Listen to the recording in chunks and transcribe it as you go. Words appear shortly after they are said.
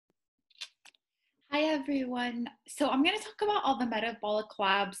Hi everyone. So I'm going to talk about all the metabolic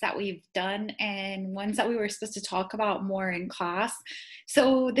labs that we've done and ones that we were supposed to talk about more in class.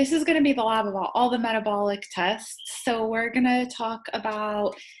 So this is going to be the lab about all the metabolic tests. So we're going to talk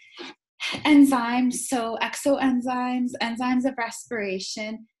about enzymes, so exoenzymes, enzymes of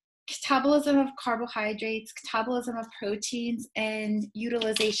respiration, catabolism of carbohydrates, catabolism of proteins, and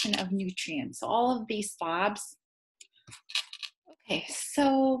utilization of nutrients. So all of these labs. Okay,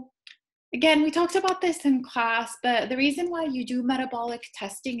 so again, we talked about this in class, but the reason why you do metabolic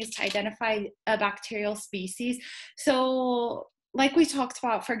testing is to identify a bacterial species. So like we talked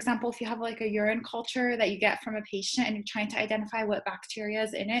about, for example, if you have like a urine culture that you get from a patient and you're trying to identify what bacteria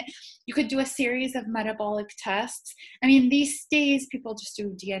is in it, you could do a series of metabolic tests. I mean, these days people just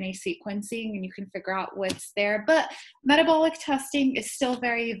do DNA sequencing and you can figure out what's there, but metabolic testing is still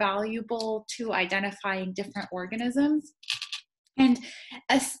very valuable to identifying different organisms. And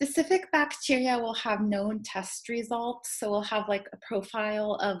a specific bacteria will have known test results. So we'll have like a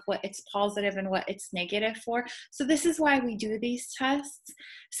profile of what it's positive and what it's negative for. So this is why we do these tests.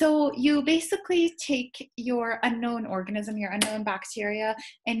 So you basically take your unknown organism, your unknown bacteria,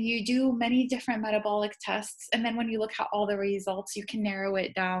 and you do many different metabolic tests. And then when you look at all the results, you can narrow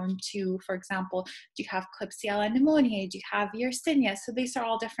it down to, for example, do you have Klebsiella pneumoniae? Do you have Yersinia? So these are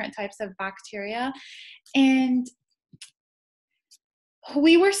all different types of bacteria. And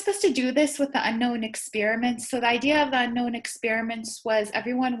we were supposed to do this with the unknown experiments. So the idea of the unknown experiments was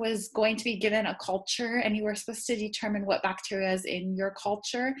everyone was going to be given a culture and you were supposed to determine what bacteria is in your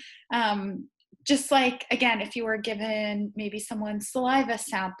culture. Just like, again, if you were given maybe someone's saliva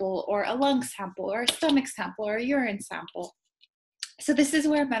sample or a lung sample or a stomach sample or a urine sample. So this is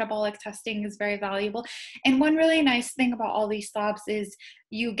where metabolic testing is very valuable. And one really nice thing about all these labs is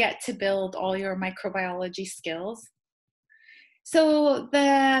you get to build all your microbiology skills. So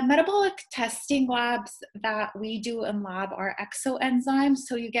the metabolic testing labs that we do in lab are exoenzymes.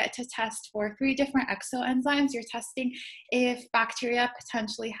 So you get to test for 3 different exoenzymes. You're testing if bacteria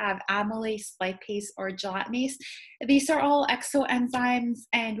potentially have amylase, lipase, or gelatinase. These are all exoenzymes,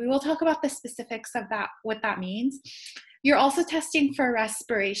 and we will talk about the specifics of that, what that means. You're also testing for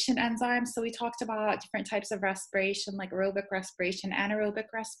respiration enzymes. So we talked about different types of respiration, like aerobic respiration, anaerobic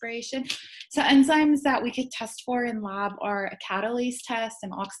respiration. So enzymes that we could test for in lab are a catalase test,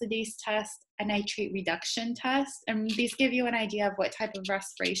 an oxidase test, a nitrate reduction test. And these give you an idea of what type of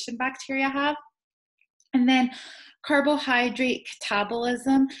respiration bacteria have. And then carbohydrate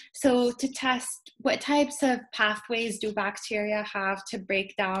catabolism. So to test what types of pathways do bacteria have to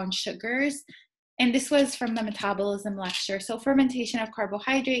break down sugars. And this was from the metabolism lecture. So fermentation of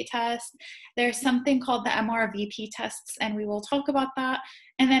carbohydrate test. There's something called the MRVP tests, and we will talk about that.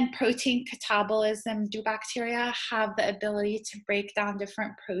 And then protein catabolism. Do bacteria have the ability to break down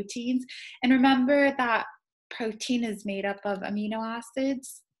different proteins? And remember that protein is made up of amino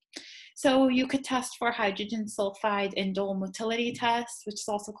acids. So you could test for hydrogen sulfide indole motility test, which is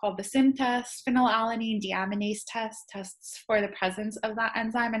also called the SIM test, phenylalanine deaminase test, tests for the presence of that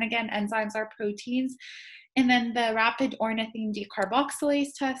enzyme. And again, enzymes are proteins. And then the rapid ornithine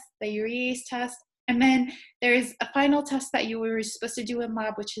decarboxylase test, the urease test. And then there's a final test that you were supposed to do in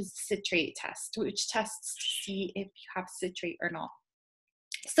lab, which is the citrate test, which tests to see if you have citrate or not.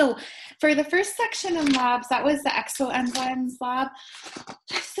 So for the first section in labs, that was the exoenzymes lab.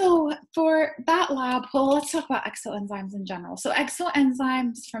 So for that lab, well, let's talk about exoenzymes in general. So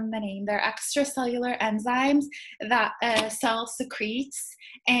exoenzymes, from the name, they're extracellular enzymes that a cell secretes.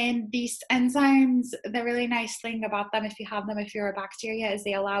 And these enzymes, the really nice thing about them, if you have them, if you're a bacteria, is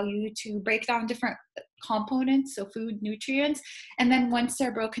they allow you to break down different components, so food, nutrients, and then once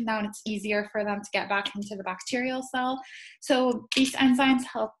they're broken down, it's easier for them to get back into the bacterial cell. So these enzymes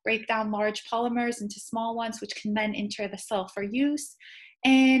help break down large polymers into small ones, which can then enter the cell for use.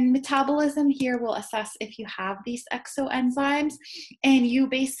 And metabolism here will assess if you have these exoenzymes, and you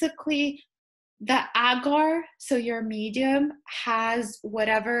basically, the agar, so your medium, has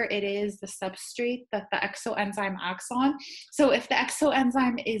whatever it is, the substrate that the exoenzyme acts on. So if the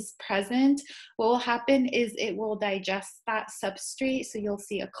exoenzyme is present, what will happen is it will digest that substrate, so you'll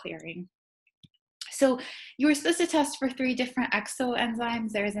see a clearing. So you were supposed to test for 3 different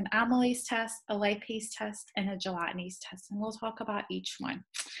exoenzymes. There's an amylase test, a lipase test, and a gelatinase test, and we'll talk about each one.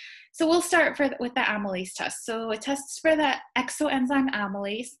 So we'll start with the amylase test. So it tests for the exoenzyme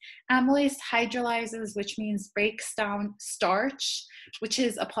amylase. Amylase hydrolyzes, which means breaks down starch, which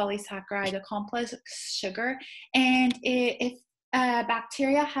is a polysaccharide, a complex sugar. And if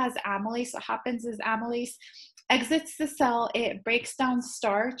bacteria has amylase, what happens is amylase exits the cell, it breaks down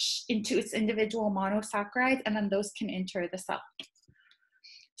starch into its individual monosaccharides, and then those can enter the cell.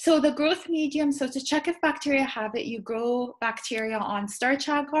 So the growth medium, so to check if bacteria have it, you grow bacteria on starch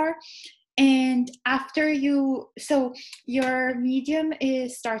agar. And after so your medium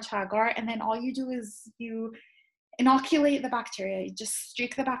is starch agar, and then all you do is you inoculate the bacteria. You just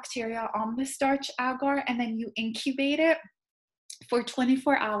streak the bacteria on the starch agar, and then you incubate it for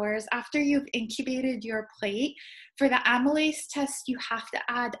 24 hours. After you've incubated your plate, for the amylase test, you have to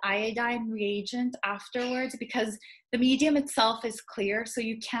add iodine reagent afterwards because the medium itself is clear, so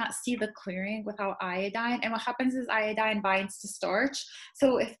you can't see the clearing without iodine. And what happens is iodine binds to starch.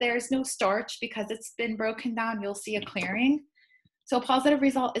 So if there's no starch, because it's been broken down, you'll see a clearing. So a positive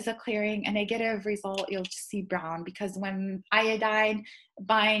result is a clearing, a negative result, you'll just see brown, because when iodine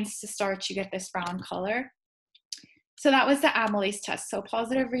binds to starch, you get this brown color. So that was the amylase test. So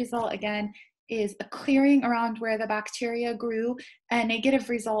positive result, again, is a clearing around where the bacteria grew. A negative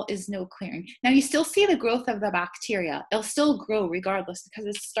result is no clearing. Now you still see the growth of the bacteria. It'll still grow regardless because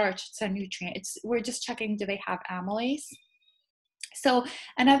it's starch, it's a nutrient. We're just checking, do they have amylase? So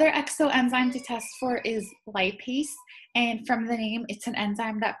another exoenzyme to test for is lipase. And from the name, it's an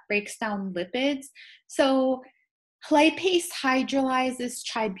enzyme that breaks down lipids. So lipase hydrolyzes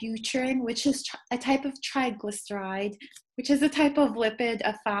tributylin, which is a type of triglyceride, which is a type of lipid,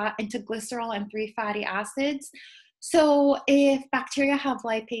 a fat, into glycerol and 3 fatty acids. So if bacteria have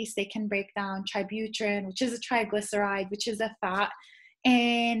lipase, they can break down tributylin, which is a triglyceride, which is a fat,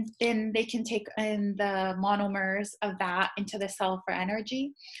 and then they can take in the monomers of that into the cell for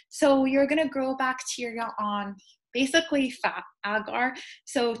energy. So you're going to grow bacteria on basically fat agar,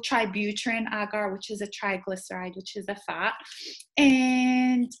 so tributylin agar, which is a triglyceride, which is a fat.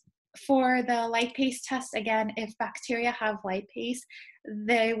 And for the lipase test, again, if bacteria have lipase,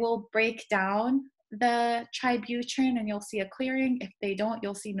 they will break down the tributylin and you'll see a clearing. If they don't,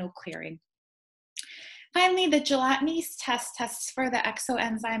 you'll see no clearing. Finally, the gelatinase test tests for the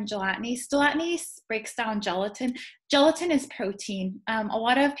exoenzyme gelatinase. Gelatinase breaks down gelatin. Gelatin is protein. A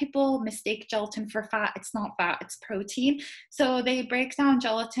lot of people mistake gelatin for fat. It's not fat, it's protein. So they break down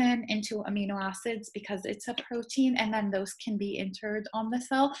gelatin into amino acids because it's a protein, and then those can be entered on the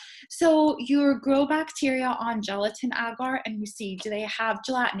cell. So you grow bacteria on gelatin agar and you see, do they have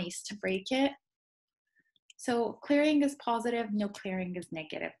gelatinase to break it? So clearing is positive, no clearing is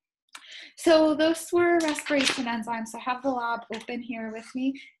negative. So those were respiration enzymes. I have the lab open here with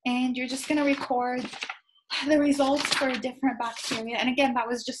me, and you're just going to record the results for different bacteria. And again, that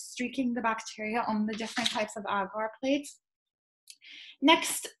was just streaking the bacteria on the different types of agar plates.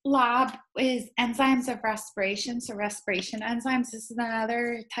 Next lab is enzymes of respiration. So respiration enzymes, this is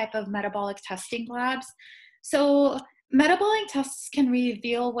another type of metabolic testing labs. So metabolic tests can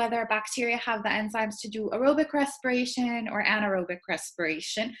reveal whether bacteria have the enzymes to do aerobic respiration or anaerobic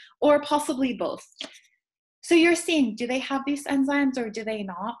respiration, or possibly both. So you're seeing, do they have these enzymes or do they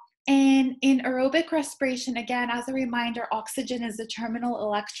not? And in aerobic respiration, again, as a reminder, oxygen is the terminal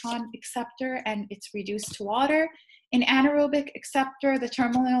electron acceptor and it's reduced to water. In anaerobic acceptor, the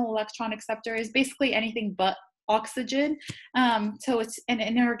terminal electron acceptor is basically anything but oxygen. So it's an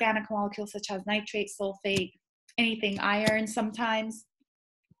inorganic molecule such as nitrate, sulfate, anything iron sometimes.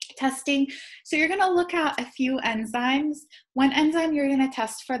 Testing. So you're going to look at a few enzymes. One enzyme you're going to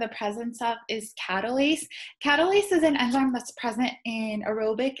test for the presence of is catalase. Catalase is an enzyme that's present in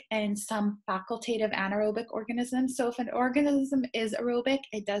aerobic and some facultative anaerobic organisms. So if an organism is aerobic,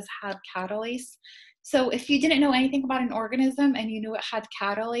 it does have catalase. So if you didn't know anything about an organism and you knew it had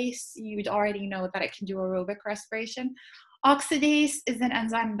catalase, you'd already know that it can do aerobic respiration. Oxidase is an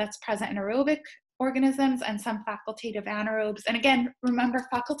enzyme that's present in aerobic organisms and some facultative anaerobes. And again, remember,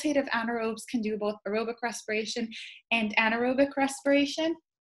 facultative anaerobes can do both aerobic respiration and anaerobic respiration.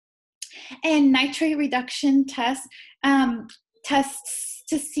 And nitrate reduction tests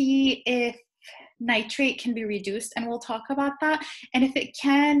to see if nitrate can be reduced, and we'll talk about that. And if it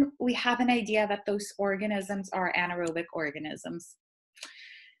can, we have an idea that those organisms are anaerobic organisms.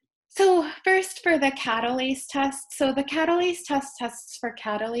 So first for the catalase test. So the catalase test tests for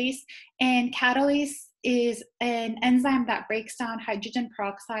catalase, and catalase is an enzyme that breaks down hydrogen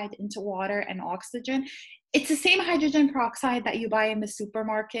peroxide into water and oxygen. It's the same hydrogen peroxide that you buy in the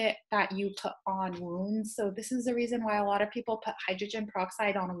supermarket that you put on wounds. So this is the reason why a lot of people put hydrogen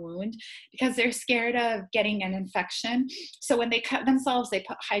peroxide on a wound, because they're scared of getting an infection. So when they cut themselves, they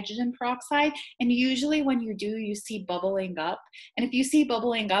put hydrogen peroxide. And usually when you do, you see bubbling up. And if you see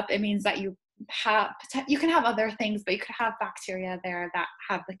bubbling up, it means that you can have other things, but you could have bacteria there that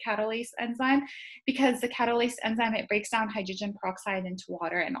have the catalase enzyme, because the catalase enzyme, it breaks down hydrogen peroxide into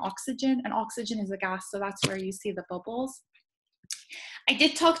water and oxygen is a gas, so that's where you see the bubbles. I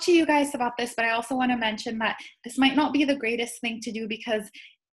did talk to you guys about this, but I also want to mention that this might not be the greatest thing to do, because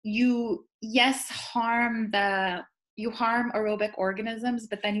you, yes, you harm aerobic organisms,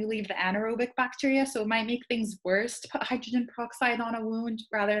 but then you leave the anaerobic bacteria. So it might make things worse to put hydrogen peroxide on a wound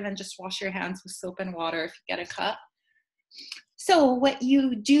rather than just wash your hands with soap and water if you get a cut. So what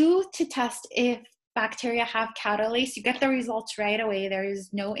you do to test if bacteria have catalase, you get the results right away, there is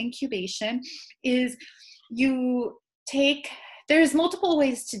no incubation, is you take, there's multiple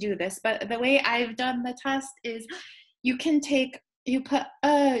ways to do this, but the way I've done the test is you put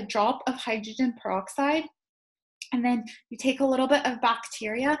a drop of hydrogen peroxide, and then you take a little bit of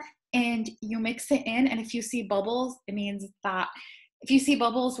bacteria and you mix it in, and if you see bubbles, it means that if you see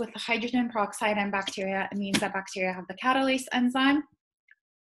bubbles with the hydrogen peroxide and bacteria, it means that bacteria have the catalase enzyme.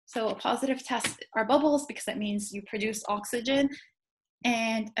 So a positive test are bubbles because it means you produce oxygen,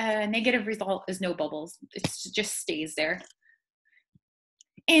 and a negative result is no bubbles. It just stays there.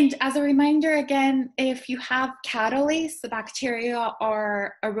 And as a reminder, again, if you have catalase, the bacteria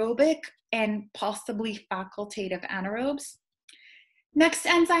are aerobic and possibly facultative anaerobes. Next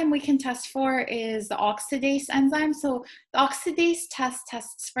enzyme we can test for is the oxidase enzyme. So the oxidase test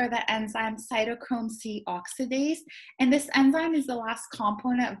tests for the enzyme cytochrome C oxidase. And this enzyme is the last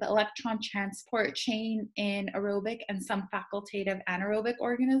component of the electron transport chain in aerobic and some facultative anaerobic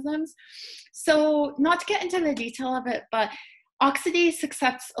organisms. So not to get into the detail of it, but oxidase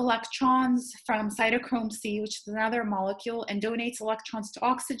accepts electrons from cytochrome C, which is another molecule, and donates electrons to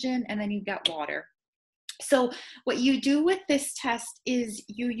oxygen, and then you get water. So what you do with this test is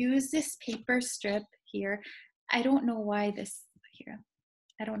you use this paper strip here. I don't know why this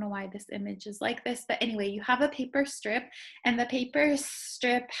image is like this, but anyway, you have a paper strip, and the paper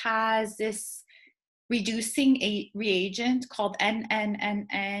strip has this reducing reagent called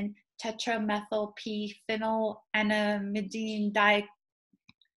NNNN tetramethyl P phenylenamidine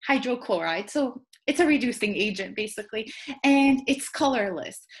dihydrochloride. So it's a reducing agent basically, and it's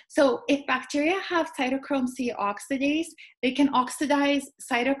colorless. So if bacteria have cytochrome C oxidase, they can oxidize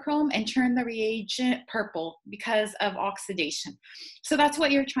cytochrome and turn the reagent purple because of oxidation. So that's what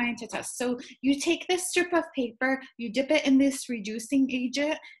you're trying to test. So you take this strip of paper, you dip it in this reducing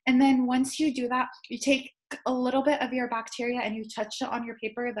agent, and then once you do that, you take a little bit of your bacteria and you touch it on your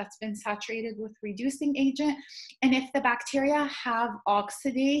paper that's been saturated with reducing agent. And if the bacteria have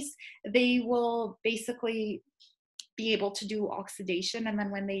oxidase, they will basically be able to do oxidation. And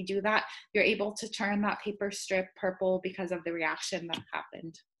then when they do that, you're able to turn that paper strip purple because of the reaction that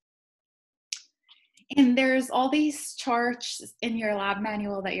happened. And there's all these charts in your lab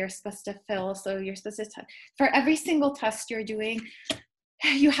manual that you're supposed to fill. So you're supposed to, for every single test you're doing,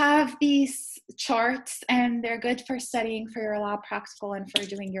 you have these charts, and they're good for studying for your lab practical and for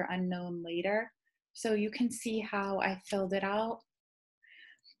doing your unknown later. So you can see how I filled it out.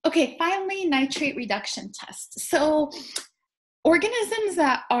 Okay, finally, nitrate reduction test. So organisms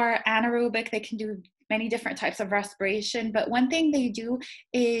that are anaerobic, they can do many different types of respiration, but one thing they do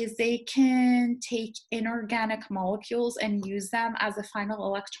is they can take inorganic molecules and use them as the final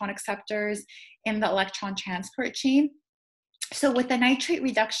electron acceptors in the electron transport chain. So with the nitrate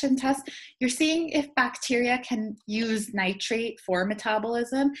reduction test, you're seeing if bacteria can use nitrate for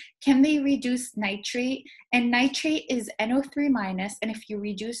metabolism. Can they reduce nitrate? And nitrate is NO3 minus, and if you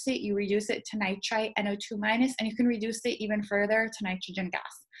reduce it to nitrite, NO2 minus, and you can reduce it even further to nitrogen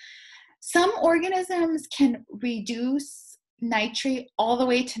gas. Some organisms can reduce nitrate all the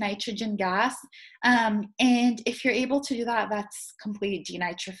way to nitrogen gas, and if you're able to do that, that's complete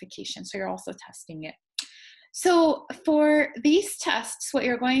denitrification, so you're also testing it. So for these tests, what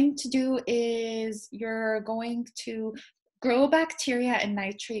you're going to do is you're going to grow bacteria in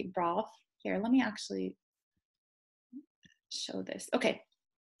nitrate broth. Here, let me actually show this. Okay,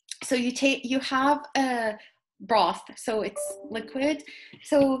 so you have a broth, so it's liquid.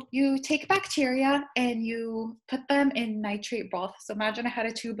 So you take bacteria and you put them in nitrate broth. So imagine I had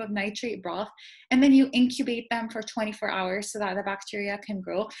a tube of nitrate broth, and then you incubate them for 24 hours so that the bacteria can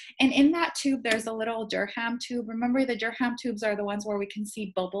grow. And in that tube, there's a little Durham tube. Remember, the Durham tubes are the ones where we can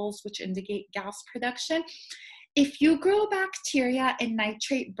see bubbles, which indicate gas production. If you grow bacteria in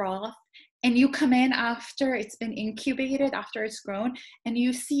nitrate broth, and you come in after it's been incubated, after it's grown, and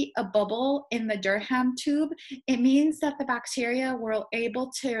you see a bubble in the Durham tube, it means that the bacteria were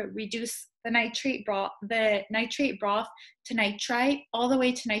able to reduce the nitrate broth to nitrite all the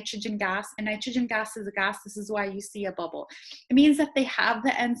way to nitrogen gas. And nitrogen gas is a gas. This is why you see a bubble. It means that they have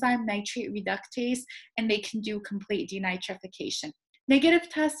the enzyme nitrate reductase, and they can do complete denitrification. Negative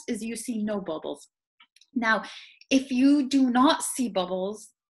test is you see no bubbles. Now, if you do not see bubbles,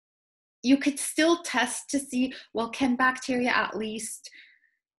 you could still test to see, well, can bacteria at least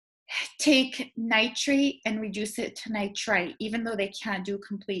take nitrate and reduce it to nitrite, even though they can't do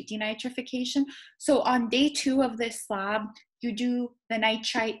complete denitrification. So on day 2 of this lab, you do the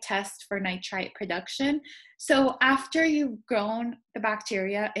nitrite test for nitrite production. So after you've grown the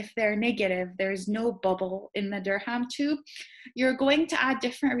bacteria, if they're negative, there's no bubble in the Durham tube, you're going to add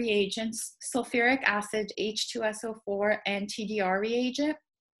different reagents, sulfuric acid, H2SO4, and TDR reagent.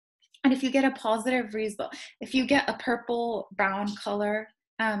 And if you get a positive result, if you get a purple brown color,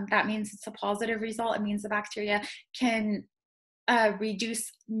 that means it's a positive result. It means the bacteria can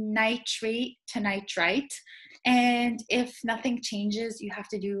reduce nitrate to nitrite. And if nothing changes, you have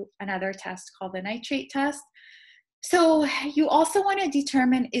to do another test called the nitrate test. So you also want to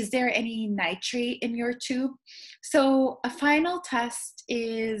determine, is there any nitrate in your tube? So a final test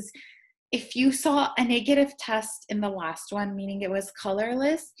is, if you saw a negative test in the last one, meaning it was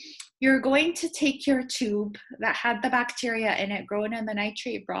colorless, you're going to take your tube that had the bacteria in it grown in the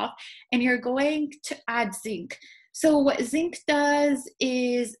nitrate broth, and you're going to add zinc. So what zinc does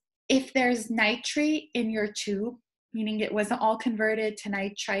is, if there's nitrate in your tube, meaning it wasn't all converted to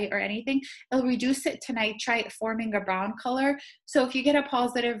nitrite or anything, it'll reduce it to nitrite, forming a brown color. So if you get a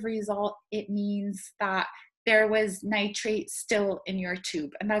positive result, it means that there was nitrate still in your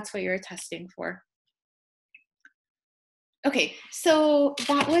tube, and that's what you're testing for. Okay, so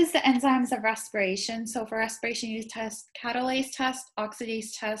that was the enzymes of respiration. So for respiration, you test catalase test,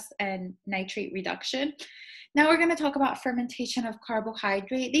 oxidase test, and nitrate reduction. Now we're going to talk about fermentation of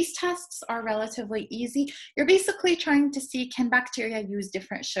carbohydrate. These tests are relatively easy. You're basically trying to see, can bacteria use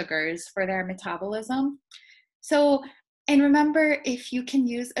different sugars for their metabolism? So, and remember, if you can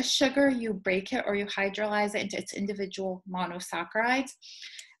use a sugar, you break it or you hydrolyze it into its individual monosaccharides.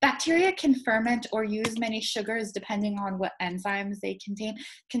 Bacteria can ferment or use many sugars depending on what enzymes they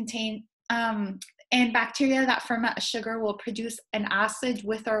contain. And bacteria that ferment a sugar will produce an acid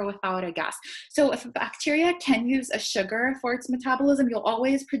with or without a gas. So if a bacteria can use a sugar for its metabolism, you'll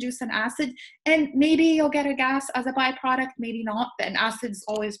always produce an acid, and maybe you'll get a gas as a byproduct, maybe not, but an acid's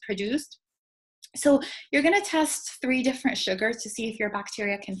always produced. So you're going to test 3 different sugars to see if your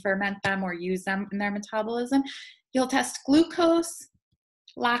bacteria can ferment them or use them in their metabolism. You'll test glucose,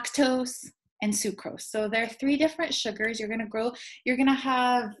 lactose, and sucrose. So there are 3 different sugars you're going to grow. You're going to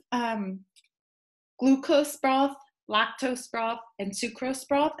have glucose broth, lactose broth, and sucrose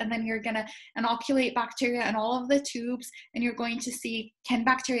broth, and then you're going to inoculate bacteria in all of the tubes, and you're going to see, can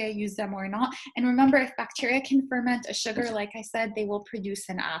bacteria use them or not. And remember, if bacteria can ferment a sugar, like I said, they will produce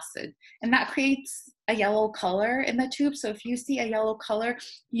an acid, and that creates a yellow color in the tube. So if you see a yellow color,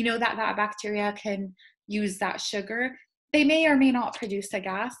 you know that that bacteria can use that sugar. They may or may not produce a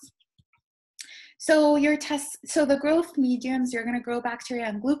gas. So so the growth mediums, you're going to grow bacteria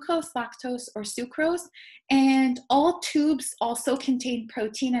in glucose, lactose, or sucrose. And all tubes also contain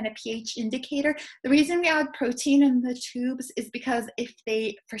protein and a pH indicator. The reason we add protein in the tubes is because if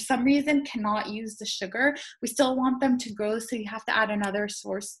they, for some reason, cannot use the sugar, we still want them to grow, so you have to add another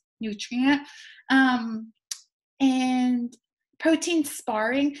source nutrient. And protein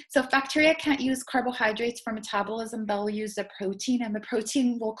sparring. So if bacteria can't use carbohydrates for metabolism, they'll use the protein, and the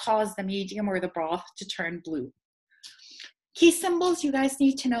protein will cause the medium or the broth to turn blue. Key symbols you guys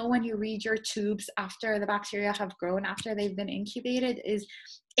need to know when you read your tubes after the bacteria have grown, after they've been incubated, is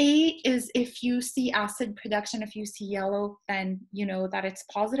A is if you see acid production. If you see yellow, then you know that it's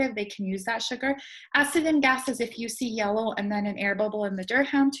positive, they can use that sugar. Acid and gas is if you see yellow and then an air bubble in the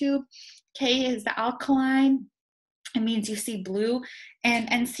Durham tube. K is the alkaline. It means you see blue, and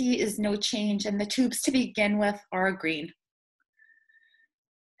NC is no change, and the tubes to begin with are green.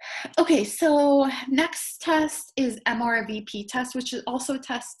 Okay, so next test is MRVP test, which also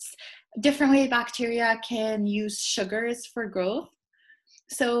tests different way bacteria can use sugars for growth.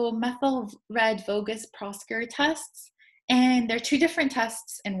 So methyl red Voges Prosker tests, and there are 2 different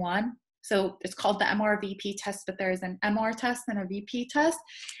tests in one. So it's called the MRVP test, but there's an MR test and a VP test.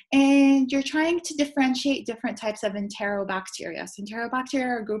 And you're trying to differentiate different types of enterobacteria. So enterobacteria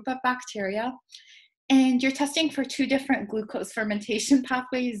are a group of bacteria. And you're testing for 2 different glucose fermentation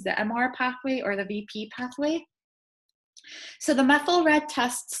pathways, the MR pathway or the VP pathway. So the methyl red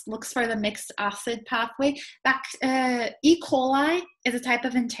test looks for the mixed acid pathway. E. coli is a type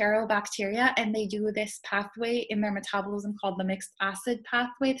of enterobacteria, and they do this pathway in their metabolism called the mixed acid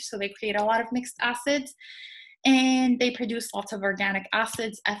pathway. So they create a lot of mixed acids, and they produce lots of organic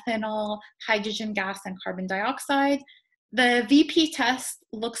acids, ethanol, hydrogen gas, and carbon dioxide. The VP test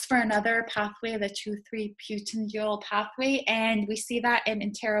looks for another pathway, the 2,3-butanediol pathway, and we see that in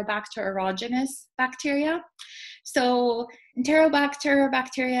Enterobacter aerogenes bacteria. So Enterobacter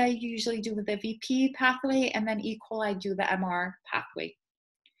bacteria usually do the VP pathway, and then E. coli do the MR pathway.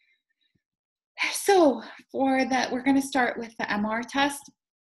 So for that, we're going to start with the MR test.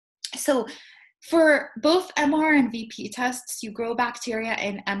 So for both MR and VP tests, you grow bacteria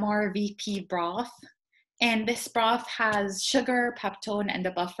in MR VP broth. And this broth has sugar, peptone, and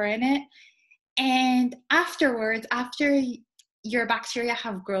a buffer in it. And afterwards, after your bacteria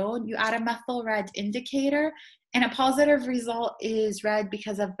have grown, you add a methyl red indicator, and a positive result is red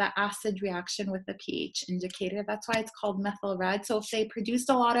because of the acid reaction with the pH indicator. That's why it's called methyl red. So if they produced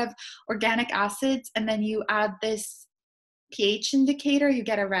a lot of organic acids and then you add this pH indicator, you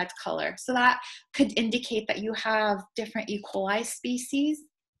get a red color. So that could indicate that you have different E. coli species.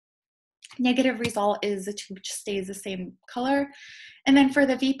 Negative result is the tube just stays the same color. And then for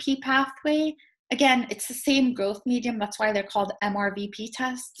the VP pathway, again, it's the same growth medium. That's why they're called MRVP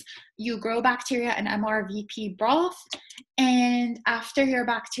tests. You grow bacteria in MRVP broth, and after your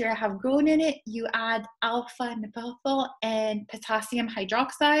bacteria have grown in it, you add alpha nepentyl and potassium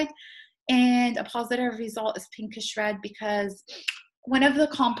hydroxide, and a positive result is pinkish red because one of the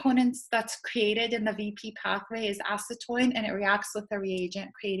components that's created in the VP pathway is acetone, and it reacts with the reagent,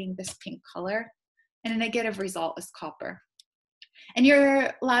 creating this pink color. And a negative result is copper. And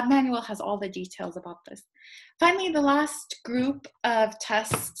your lab manual has all the details about this. Finally, the last group of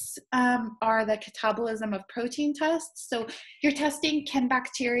tests are the catabolism of protein tests. So you're testing, can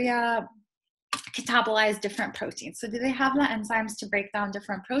bacteria catabolize different proteins? So do they have the enzymes to break down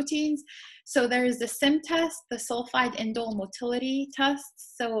different proteins? So there's the SIM test, the sulfide indole motility test.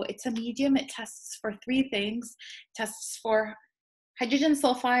 So it's a medium. It tests for three things. It tests for hydrogen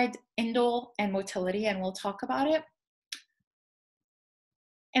sulfide, indole, and motility, and we'll talk about it.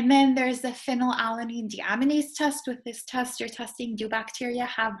 And then there's the phenylalanine deaminase test. With this test, you're testing, do bacteria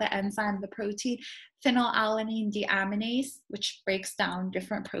have the enzyme, the protein, phenylalanine deaminase, which breaks down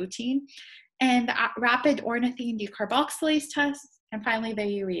different protein, and the rapid ornithine decarboxylase test, and finally the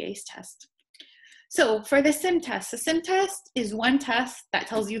urease test. So for the SIM test, the SIM test is one test that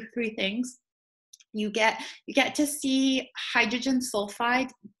tells you three things. You get to see hydrogen sulfide.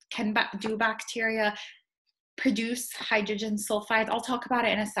 Do bacteria produce hydrogen sulfide? I'll talk about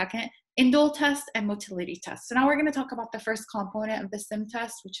it in a second. Indole test and motility test. So now we're going to talk about the first component of the SIM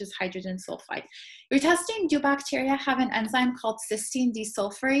test, which is hydrogen sulfide. You're testing, do bacteria have an enzyme called cysteine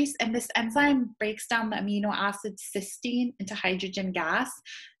desulforase? And this enzyme breaks down the amino acid cysteine into hydrogen gas.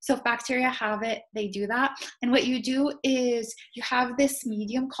 So if bacteria have it, they do that. And what you do is you have this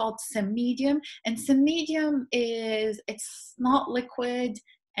medium called SIM medium. And SIM medium it's not liquid,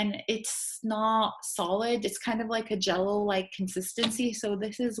 and it's not solid. It's kind of like a jello-like consistency. So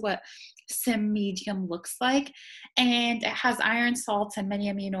this is what SIM medium looks like. And it has iron, salts, and many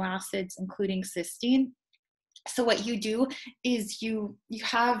amino acids, including cysteine. So what you do is you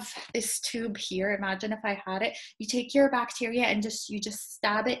have this tube here. Imagine if I had it. You take your bacteria and you just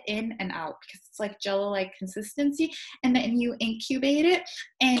stab it in and out because it's like jello-like consistency, and then you incubate it.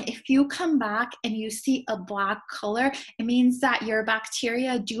 And if you come back and you see a black color, it means that your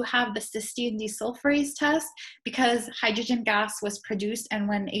bacteria do have the cysteine desulforase test because hydrogen gas was produced, and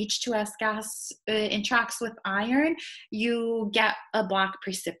when H2S gas interacts with iron, you get a black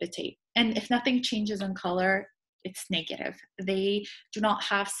precipitate. And if nothing changes in color, it's negative. They do not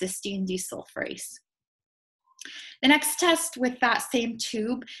have cysteine desulforase. The next test with that same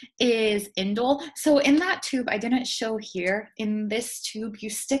tube is indole. So in that tube, I didn't show here, in this tube, you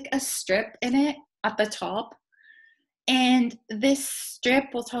stick a strip in it at the top. And this strip,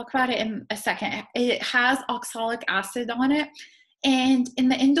 we'll talk about it in a second, it has oxalic acid on it. And in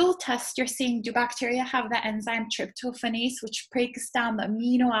the indole test, you're seeing, do bacteria have the enzyme tryptophanase, which breaks down the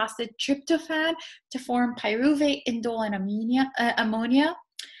amino acid tryptophan to form pyruvate, indole, and ammonia.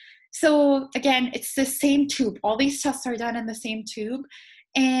 So again, it's the same tube. All these tests are done in the same tube.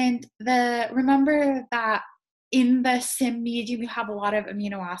 And remember that in the SIM medium, you have a lot of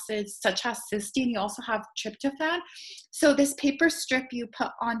amino acids, such as cysteine. You also have tryptophan. So this paper strip you put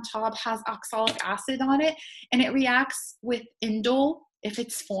on top has oxalic acid on it, and it reacts with indole if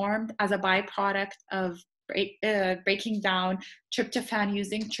it's formed as a byproduct of breaking down tryptophan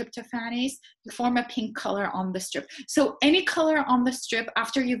using tryptophanase. You form a pink color on the strip. So any color on the strip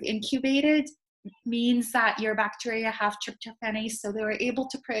after you've incubated means that your bacteria have tryptophanase, so they were able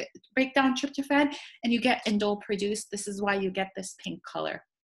to break down tryptophan, and you get indole produced. This is why you get this pink color.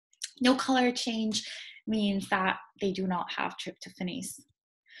 No color change means that they do not have tryptophanase.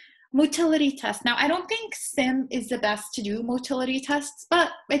 Motility test. Now, I don't think SIM is the best to do motility tests, but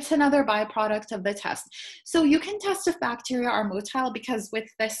it's another byproduct of the test. So you can test if bacteria are motile because with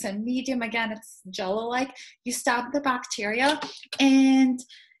the SIM medium, again, it's jello-like. You stab the bacteria, and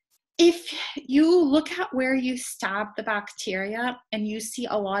if you look at where you stab the bacteria and you see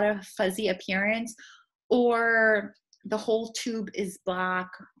a lot of fuzzy appearance, or the whole tube is black,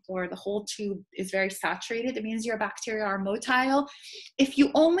 or the whole tube is very saturated, it means your bacteria are motile. If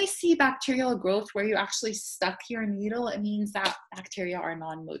you only see bacterial growth where you actually stuck your needle, it means that bacteria are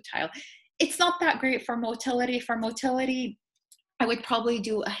non-motile. It's not that great for motility. For motility, I would probably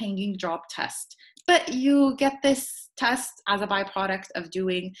do a hanging drop test, but you get this test as a byproduct of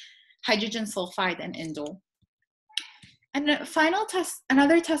doing hydrogen sulfide and indole. And the final test,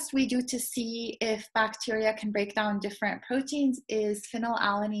 another test we do to see if bacteria can break down different proteins, is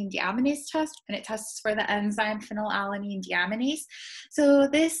phenylalanine deaminase test, and it tests for the enzyme phenylalanine deaminase. So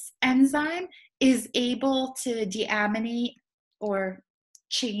this enzyme is able to deaminate or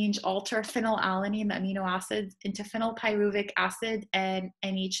alter phenylalanine, the amino acids, into phenylpyruvic acid and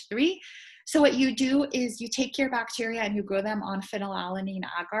NH3. So what you do is you take your bacteria and you grow them on phenylalanine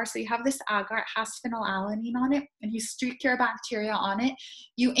agar. So you have this agar, it has phenylalanine on it, and you streak your bacteria on it,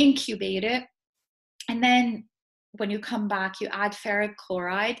 you incubate it, and then when you come back, you add ferric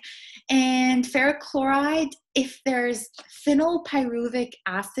chloride. And ferric chloride, if there's phenylpyruvic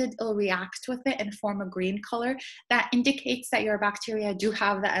acid, it'll react with it and form a green color. That indicates that your bacteria do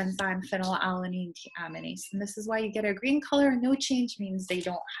have the enzyme phenylalanine deaminase. And this is why you get a green color. No change means they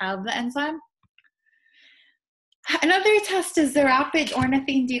don't have the enzyme. Another test is the rapid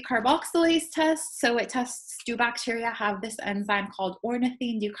ornithine decarboxylase test. So it tests, do bacteria have this enzyme called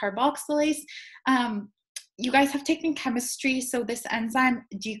ornithine decarboxylase? You guys have taken chemistry, so this enzyme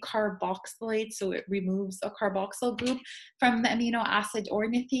decarboxylates, so it removes a carboxyl group from the amino acid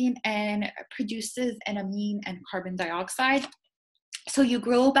ornithine and produces an amine and carbon dioxide. So you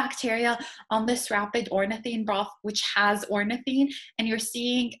grow bacteria on this rapid ornithine broth, which has ornithine, and you're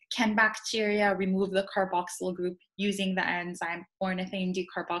seeing, can bacteria remove the carboxyl group using the enzyme ornithine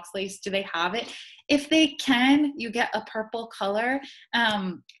decarboxylase? Do they have it? If they can, you get a purple color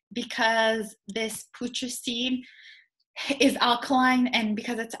because this putrescine is alkaline, and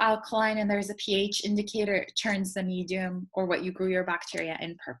because it's alkaline and there's a pH indicator, it turns the medium, or what you grew your bacteria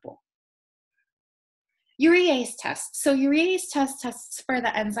in, purple. Urease test. So urease test tests for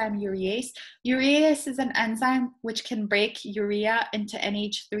the enzyme urease. Urease is an enzyme which can break urea into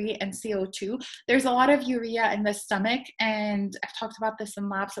NH3 and CO2. There's a lot of urea in the stomach, and I've talked about this in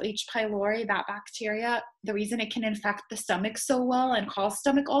lab. So H. pylori, that bacteria, the reason it can infect the stomach so well and cause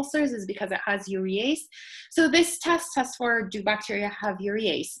stomach ulcers is because it has urease. So this test tests for, do bacteria have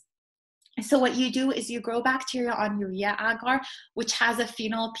urease? So what you do is you grow bacteria on urea agar, which has a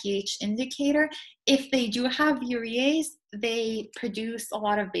phenol pH indicator. If they do have urease, they produce a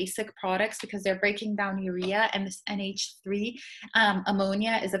lot of basic products because they're breaking down urea, and this NH3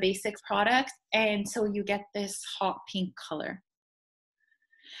 ammonia is a basic product, and so you get this hot pink color.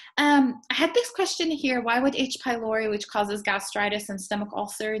 I had this question here: why would H. pylori, which causes gastritis and stomach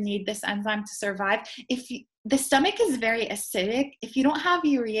ulcer, need this enzyme to survive? The stomach is very acidic. If you don't have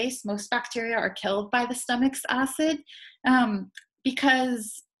urease, most bacteria are killed by the stomach's acid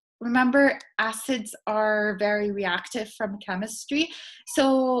because, remember, acids are very reactive from chemistry.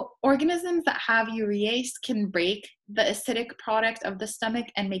 So organisms that have urease can break the acidic product of the stomach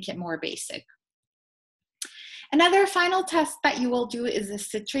and make it more basic. Another final test that you will do is a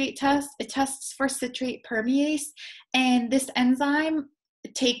citrate test. It tests for citrate permease, and this enzyme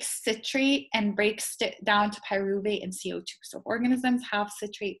takes citrate and breaks it down to pyruvate and CO2. So if organisms have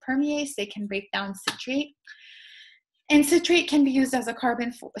citrate permease, they can break down citrate. And citrate can be used as a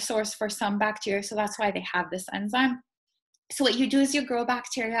carbon source for some bacteria, so that's why they have this enzyme. So what you do is you grow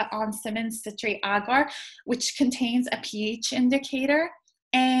bacteria on Simmons citrate agar, which contains a pH indicator,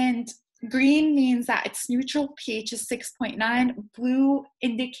 and green means that its neutral pH is 6.9. Blue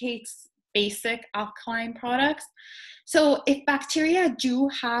indicates basic alkaline products. So if bacteria do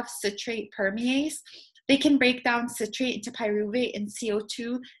have citrate permease, they can break down citrate into pyruvate and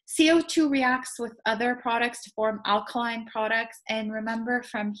CO2. CO2 reacts with other products to form alkaline products. And remember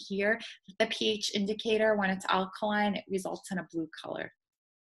from here, the pH indicator, when it's alkaline, it results in a blue color.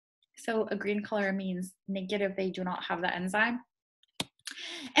 So a green color means negative, they do not have the enzyme.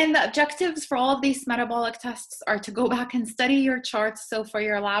 And the objectives for all of these metabolic tests are to go back and study your charts. So for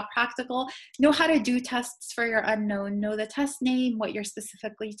your lab practical, know how to do tests for your unknown, know the test name, what you're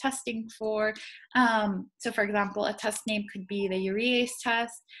specifically testing for. So for example, a test name could be the urease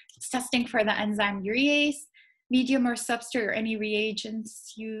test. It's testing for the enzyme urease. Medium or substrate or any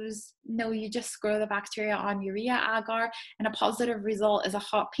reagents used. No, you just grow the bacteria on urea agar, and a positive result is a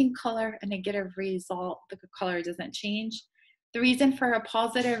hot pink color. A negative result, the color doesn't change. The reason for a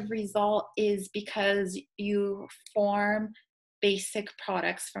positive result is because you form basic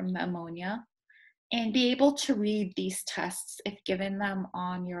products from the ammonia and be able to read these tests if given them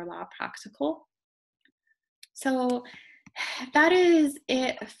on your lab practical. So that is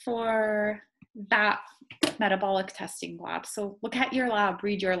it for that metabolic testing lab. So look at your lab,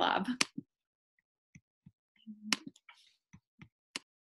 read your lab.